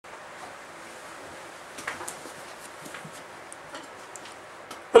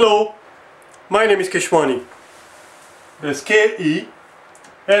Hello, my name is Keshwani. That's K-E-S-H-W-A-N-I,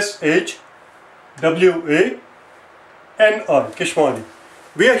 Keshwani.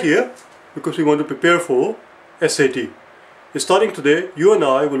 We are here because we want to prepare for SAT. Starting today, you and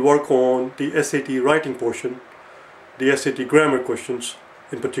I will work on the SAT writing portion, the SAT grammar questions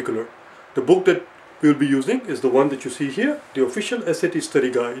in particular. The book that we will be using is the one that you see here, the official SAT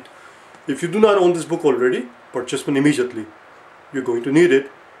study guide. If you do not own this book already, purchase one immediately. You're going to need it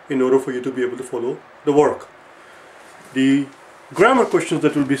in order for you to be able to follow the work. The grammar questions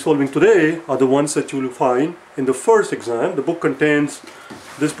that we'll be solving today are the ones that you will find in the first exam. This book contains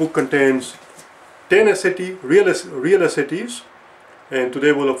 10 SAT, real SATs, and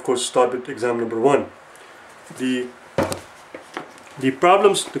today we'll of course start with exam number 1. The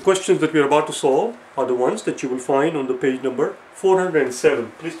questions that we are about to solve are the ones that you will find on the page number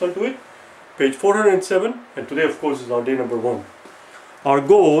 407. Please turn to it. Page 407, and today of course is our day number 1. Our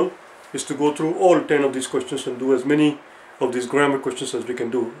goal is to go through all 10 of these questions and do as many of these grammar questions as we can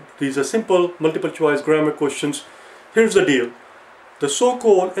do. These are simple multiple choice grammar questions. Here's the deal. The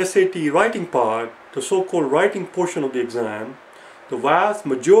so-called SAT writing part, the so-called writing portion of the exam, the vast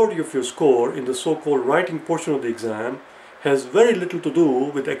majority of your score in the so-called writing portion of the exam has very little to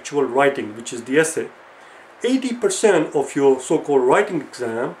do with actual writing, which is the essay. 80% of your so-called writing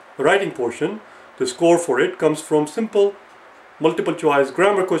portion, the score for it comes from simple multiple choice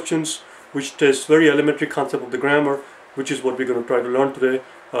grammar questions, which test very elementary concept of the grammar, which is what we're going to try to learn today.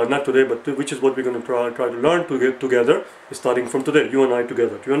 Not today, but which is what we're going to try to learn together, starting from today, you and I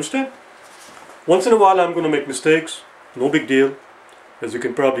together. Do you understand? Once in a while I'm going to make mistakes, no big deal. As you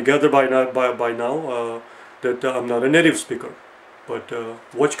can probably gather by now that I'm not a native speaker. But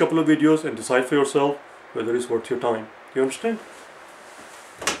watch a couple of videos and decide for yourself whether it's worth your time. Do you understand?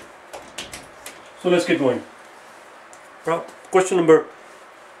 So let's get going. Question number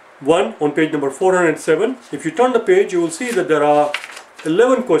 1 on page number 407. If you turn the page, you will see that there are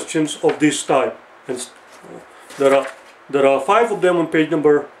 11 questions of this type. And there are 5 of them on page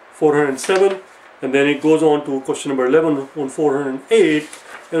number 407, and then it goes on to question number 11 on 408.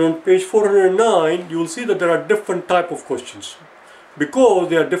 And on page 409, you will see that there are different type of questions. Because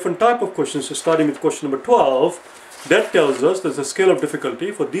there are different type of questions, starting with question number 12, that tells us there's a scale of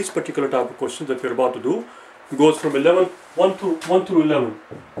difficulty for these particular type of questions that we're about to do. It goes from 1 through 11,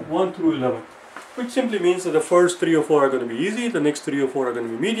 which simply means that the first 3 or 4 are going to be easy, the next 3 or 4 are going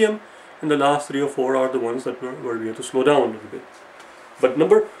to be medium, and the last 3 or 4 are the ones that where we have to slow down a little bit. But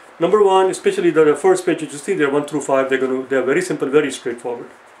number 1, especially the first page, you see there 1 through 5, they are very simple, very straightforward.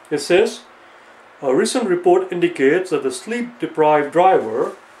 It says, a recent report indicates that the sleep-deprived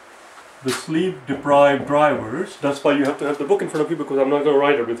drivers, that's why you have to have the book in front of you, because I'm not going to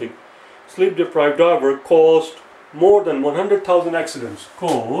write everything. Sleep-deprived driver caused more than 100,000 accidents.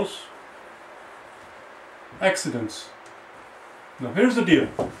 Now here's the deal.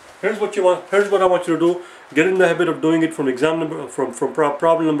 Here's what I want you to do. Get in the habit of doing it from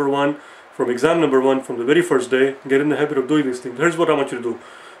problem number 1, from exam number 1, from the very first day. Get in the habit of doing these things. Here's what I want you to do.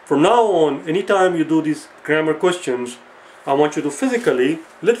 From now on, anytime you do these grammar questions, I want you to physically,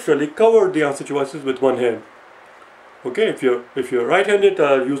 literally cover the answer choices with one hand. Okay, if you're right-handed,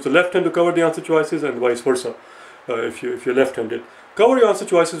 use the left hand to cover the answer choices, and vice versa. If you're left-handed, cover your answer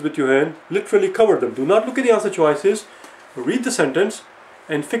choices with your hand. Literally cover them. Do not look at the answer choices. Read the sentence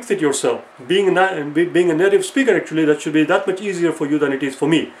and fix it yourself. Being a native speaker, actually, that should be that much easier for you than it is for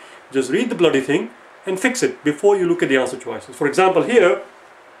me. Just read the bloody thing and fix it before you look at the answer choices. For example, here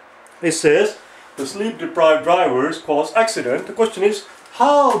it says the sleep-deprived drivers cause accident. The question is,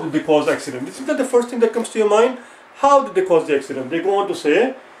 how did they cause accident? Isn't that the first thing that comes to your mind? How did they cause the accident? They go on to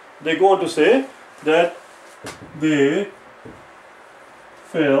say that they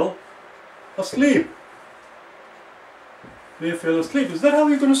fell asleep. They fell asleep. Is that how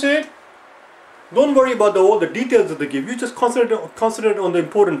you're going to say it? Don't worry about all the details that they give. You just concentrate on the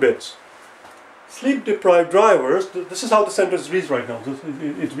important bits. Sleep-deprived drivers. This is how the sentence reads right now.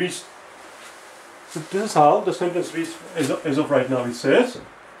 It reads. This is how the sentence reads as of right now. It says,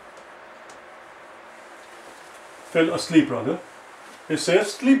 fell asleep rather. It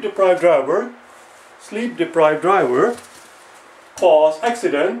says sleep-deprived driver cause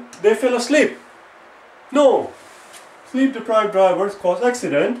accident, they fell asleep. No. Sleep-deprived drivers cause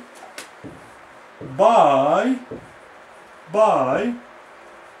accident by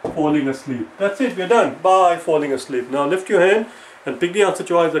falling asleep. That's it, we're done. By falling asleep. Now lift your hand and pick the answer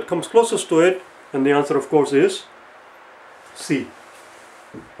choice that comes closest to it, and the answer of course is C.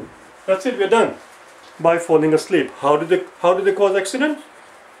 That's it, we're done. By falling asleep. How did they cause accident?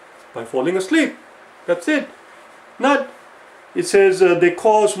 By falling asleep. That's it. Not it says they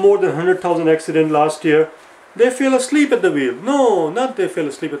caused more than 100,000 accidents last year. They fell asleep at the wheel. No, not they fell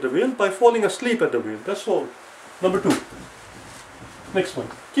asleep at the wheel, by falling asleep at the wheel. That's all. Number 2. Next one.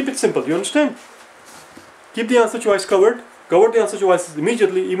 Keep it simple. You understand? Keep the answer choice covered. Cover the answer choices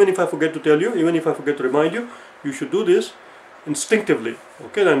immediately, even if I forget to tell you, even if I forget to remind you. You should do this instinctively.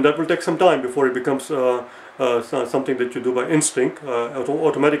 Okay, and that will take some time before it becomes something that you do by instinct,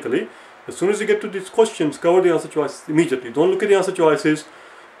 automatically. As soon as you get to these questions, cover the answer choices immediately. Don't look at the answer choices,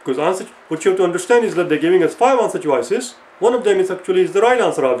 because what you have to understand is that they're giving us 5 answer choices. One of them is actually the right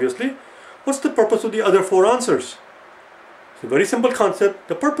answer, obviously. What's the purpose of the other 4 answers? It's a very simple concept.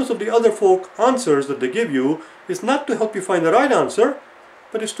 The purpose of the other 4 answers that they give you is not to help you find the right answer,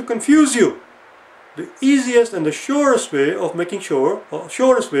 but it's to confuse you. The easiest and the surest way of making sure,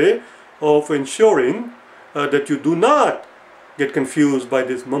 surest way of ensuring that you do not get confused by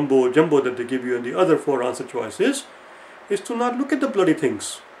this mumbo jumbo that they give you in the other 4 answer choices is to not look at the bloody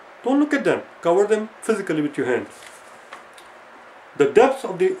things. Don't look at them. Cover them physically with your hand. The depths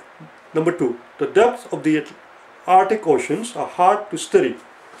of the, number 2, the depths of the Arctic oceans are hard to study.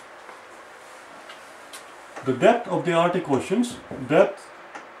 The depth of the Arctic oceans, depth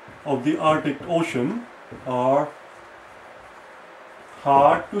of the Arctic Ocean are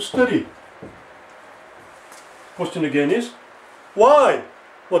hard to study. Question again is, why?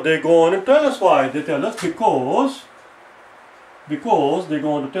 Well, they go on and tell us why. They tell us because they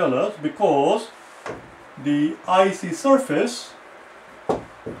go on to tell us because the icy surface,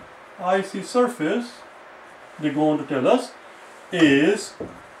 they go on to tell us, is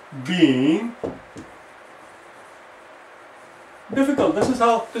being difficult. This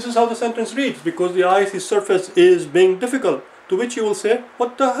is how the sentence reads, because the icy surface is being difficult. To which you will say,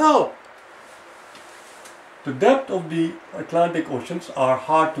 what the hell? The depth of the Atlantic oceans are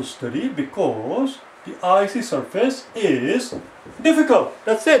hard to study because the icy surface is difficult.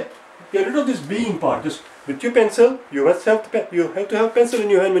 That's it. Get rid of this being part. Just with your pencil, you have to have pencil in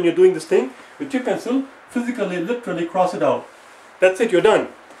your hand when you're doing this thing. With your pencil, physically, literally cross it out. That's it, you're done.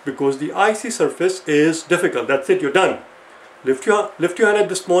 Because the icy surface is difficult. That's it, you're done. Lift your hand at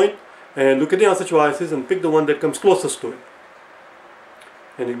this point and look at the answer choices and pick the one that comes closest to it.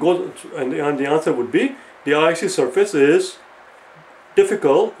 And it goes, and the answer would be, the icy surface is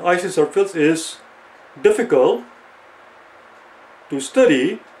difficult. Icy surface is difficult to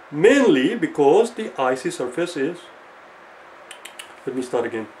study, mainly because the icy surface is, let me start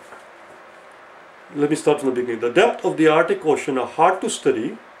again. Let me start from the beginning. The depth of the Arctic Ocean are hard to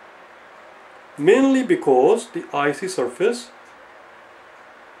study, mainly because the icy surface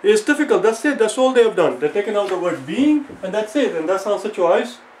is difficult. That's it. That's all they have done. They've taken out the word being, and that's it. And that's answer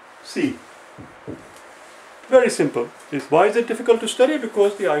choice C. Very simple. Why is it difficult to study?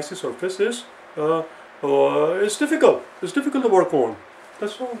 Because the icy surface is difficult. It's difficult to work on.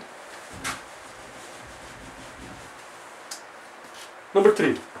 That's all. Number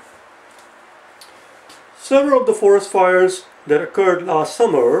 3. Several of the forest fires that occurred last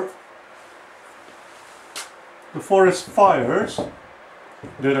summer,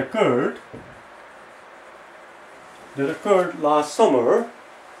 last summer,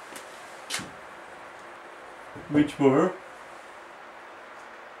 which were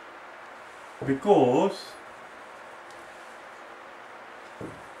because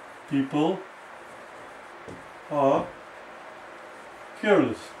people are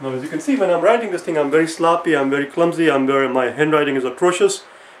careless. Now, as you can see, when I'm writing this thing, I'm very sloppy, I'm very clumsy, my handwriting is atrocious,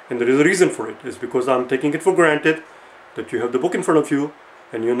 and there is a reason for it. It's because I'm taking it for granted that you have the book in front of you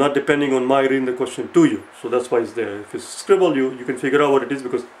and you're not depending on my reading the question to you. So that's why it's there. If it's scribbled, you can figure out what it is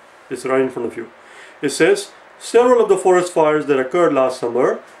because it's right in front of you. It says, several of the forest fires that occurred last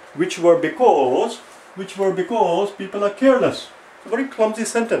summer, which were because people are careless. It's a very clumsy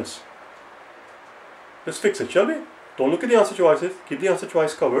sentence. Let's fix it, shall we? Don't look at the answer choices. Keep the answer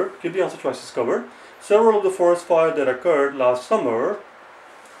choice covered. Keep the answer choices covered. Several of the forest fires that occurred last summer.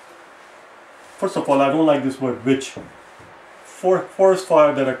 First of all, I don't like this word which. Forest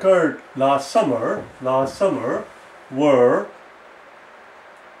fire that occurred last summer were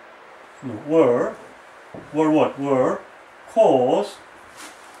what? Were caused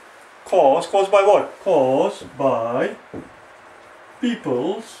by what? Caused by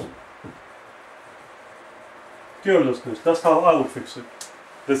people's carelessness. That's how I would fix it.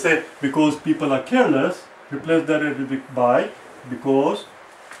 They say because people are careless, replace that by because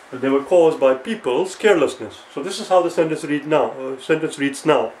they were caused by people's carelessness. So this is how the sentence reads now.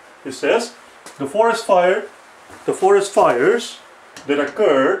 It says the forest fires that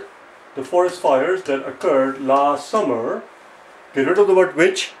occurred last summer. Get rid of the word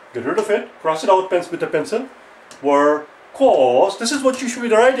which. Get rid of it. Cross it out with a pencil. Were cause, this is what you should be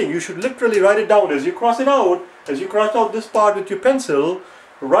writing. You should literally write it down as you cross it out. As you cross out this part with your pencil,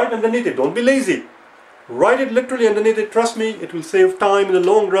 write underneath it. Don't be lazy. Write it literally underneath it. Trust me, it will save time in the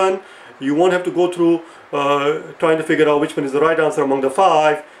long run. You won't have to go through trying to figure out which one is the right answer among the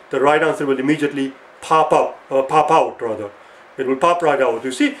 5. The right answer will immediately pop out rather. It will pop right out.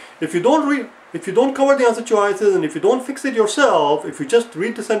 You see, if you don't cover the answer choices and if you don't fix it yourself, if you just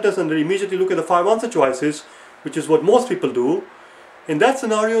read the sentence and then immediately look at the 5 answer choices, which is what most people do, in that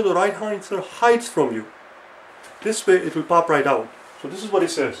scenario the right answer hides from you. This way it will pop right out. So this is what it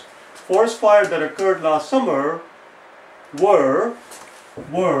says. Forest fires that occurred last summer were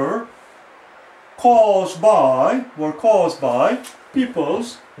caused by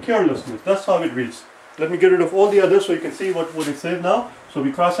people's carelessness. That's how it reads. Let me get rid of all the others so you can see what it says now. So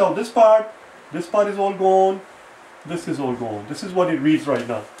we cross out this part is all gone, this is all gone. This is what it reads right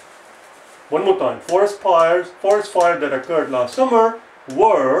now. One more time. Forest fires that occurred last summer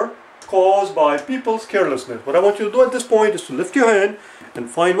were caused by people's carelessness. What I want you to do at this point is to lift your hand and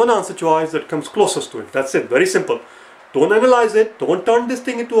find one answer choice that comes closest to it. That's it. Very simple. Don't analyze it. Don't turn this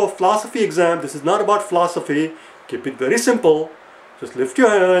thing into a philosophy exam. This is not about philosophy. Keep it very simple. Just lift your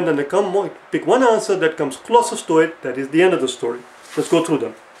hand and pick one answer that comes closest to it. That is the end of the story. Let's go through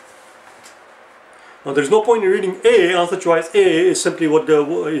them. Now there is no point in reading A. Answer choice A is simply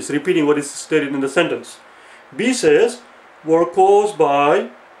is repeating what is stated in the sentence. B says were caused by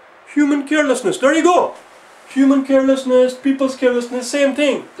human carelessness. There you go. Human carelessness, people's carelessness, same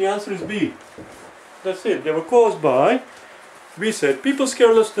thing. The answer is B. That's it. They were caused by, we said people's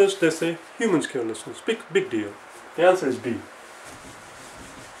carelessness, they say humans' carelessness. Big deal. The answer is B.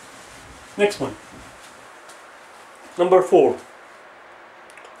 Next one. Number 4.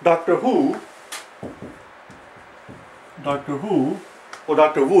 Doctor Who, or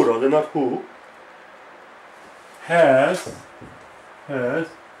Dr. Wu rather, not who, has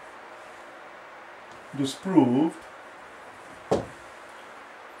disproved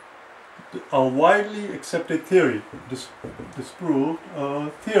a widely accepted theory. Disproved a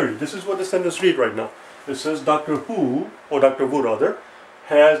theory. This is what the sentence reads right now. It says Dr. Who, or Dr. Wu rather,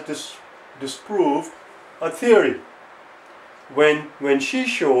 has disproved a theory when she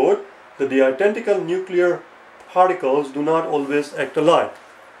showed that the identical nuclear particles do not always act alike.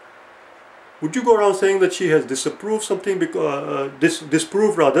 Would you go around saying that she has disproved something,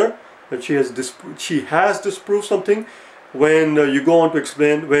 disproved rather, that she has disproved something when you go on to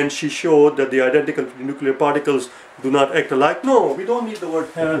explain when she showed that the identical nuclear particles do not act alike? No, we don't need the word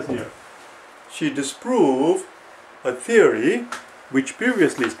has here. She disproved a theory which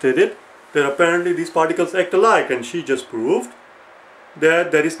previously stated that apparently these particles act alike, and she just proved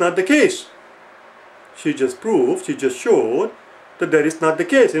that that is not the case. She just showed that that is not the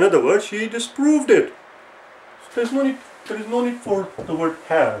case. In other words, she disproved it. So there is no need for the word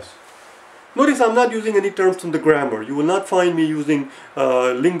has. Notice I'm not using any terms from the grammar. You will not find me using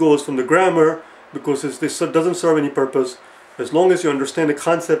lingos from the grammar because this doesn't serve any purpose. As long as you understand the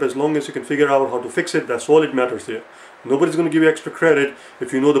concept, as long as you can figure out how to fix it, that's all it matters here. Nobody's going to give you extra credit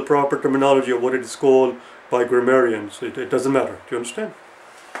if you know the proper terminology of what it is called by grammarians. It doesn't matter. Do you understand?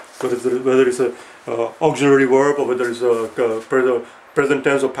 Whether it's an auxiliary verb or whether it's a present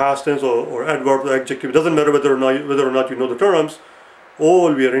tense or past tense or adverb or adjective, it doesn't matter whether or not you know the terms.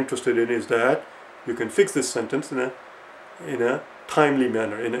 All we are interested in is that you can fix this sentence in a timely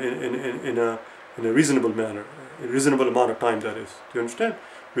manner, in a reasonable manner, a reasonable amount of time, that is. Do you understand?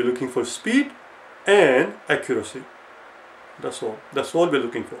 We're looking for speed and accuracy. That's all. That's all we're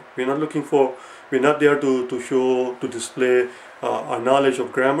looking for. We're not there to display our knowledge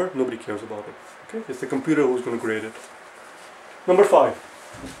of grammar. Nobody cares about it. Okay? It's the computer who's going to grade it. Number 5.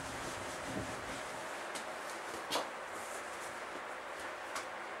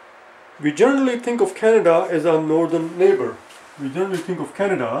 We generally think of Canada as our northern neighbor. We generally think of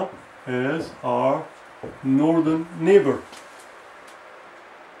Canada as our northern neighbor.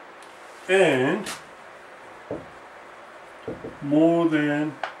 And more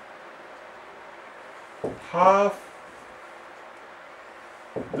than half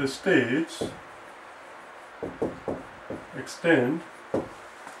the states extend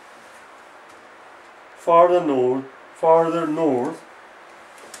farther north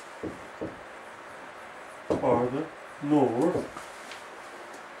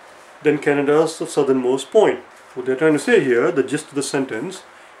than Canada's southernmost point. What they're trying to say here, the gist of the sentence,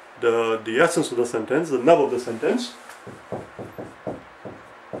 the essence of the sentence, the nub of the sentence,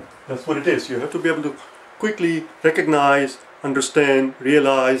 that's what it is. You have to be able to quickly recognize, understand,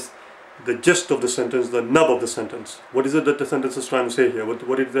 realize the gist of the sentence, the nub of the sentence. What is it that the sentence is trying to say here? What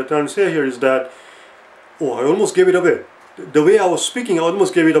they're trying to say here is that, oh, I almost gave it away. the way I was speaking, I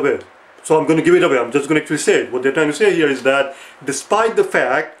almost gave it away. So I'm going to give it away. I'm just going to actually say it. What they're trying to say here is that despite the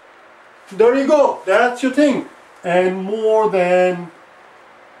fact, there you go, that's your thing, and more than,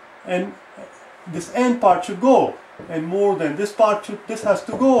 and this end part should go, and more than this part should, this has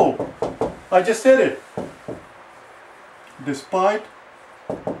to go. I just said it. Despite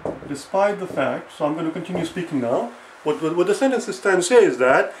the fact, so I'm going to continue speaking now. What the sentence is trying to say is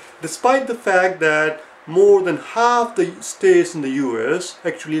that despite the fact that more than half the states in the US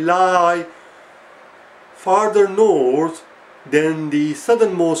actually lie farther north than the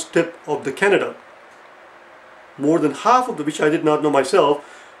southernmost tip of the Canada. More than half of the, which I did not know myself,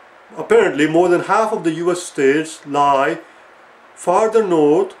 apparently more than half of the US states lie farther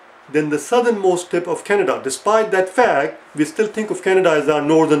north than the southernmost tip of Canada. Despite that fact, we still think of Canada as our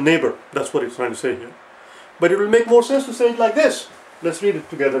northern neighbor. That's what it's trying to say here. But it will make more sense to say it like this. Let's read it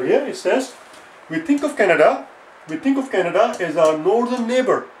together here. It says, we think of Canada as our northern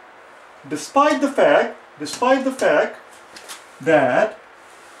neighbor, despite the fact that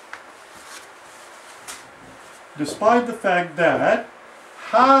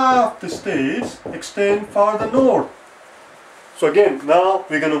half the states extend farther north. So again, now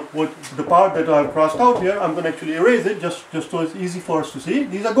we're going to, the part that I've crossed out here, I'm going to actually erase it just so it's easy for us to see.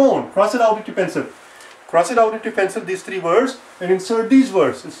 These are gone. Cross it out with your pencil. Cross it out with your pencil, these three words, and insert these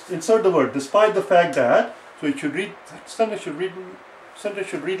words. Insert the word, despite the fact that, so it should read, sentence should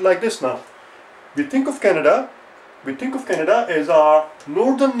read like this now. We think of Canada as our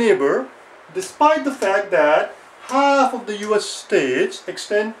northern neighbor, despite the fact that half of the US states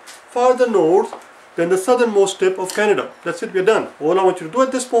extend farther north than the southernmost tip of Canada. That's it, we're done. All I want you to do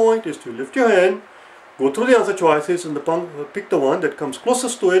at this point is to lift your hand, go through the answer choices, and pick the one that comes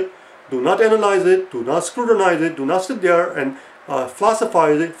closest to it. Do not analyze it, do not scrutinize it, do not sit there and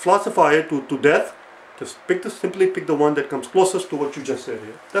philosophize it to death. Just simply pick the one that comes closest to what you just said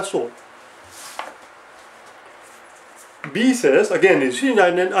here. That's all. B says, again, you see,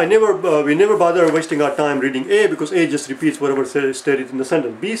 we never bother wasting our time reading A, because A just repeats whatever stated in the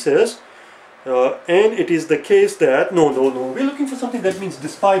sentence. B says, and it is the case that, no, we're looking for something that means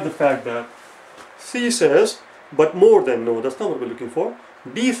despite the fact that. C says, but more than, no, that's not what we're looking for.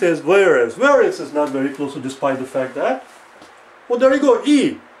 D says, whereas is not very close to despite the fact that. Well, there you go,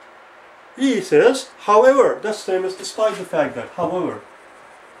 E. E says, however, that's the same as despite the fact that, however.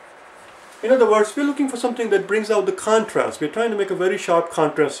 In other words, we're looking for something that brings out the contrast. We're trying to make a very sharp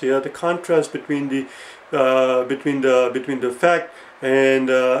contrast here. The contrast between the fact and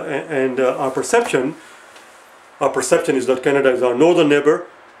our perception. Our perception is that Canada is our northern neighbor,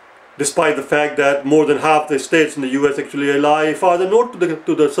 despite the fact that more than half the states in the U.S. actually lie farther north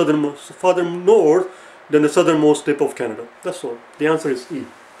farther north than the southernmost tip of Canada. That's all. The answer is E.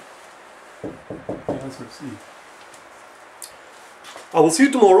 The answer is E. I will see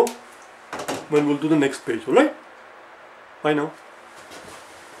you tomorrow when we'll do the next page, alright? Bye now.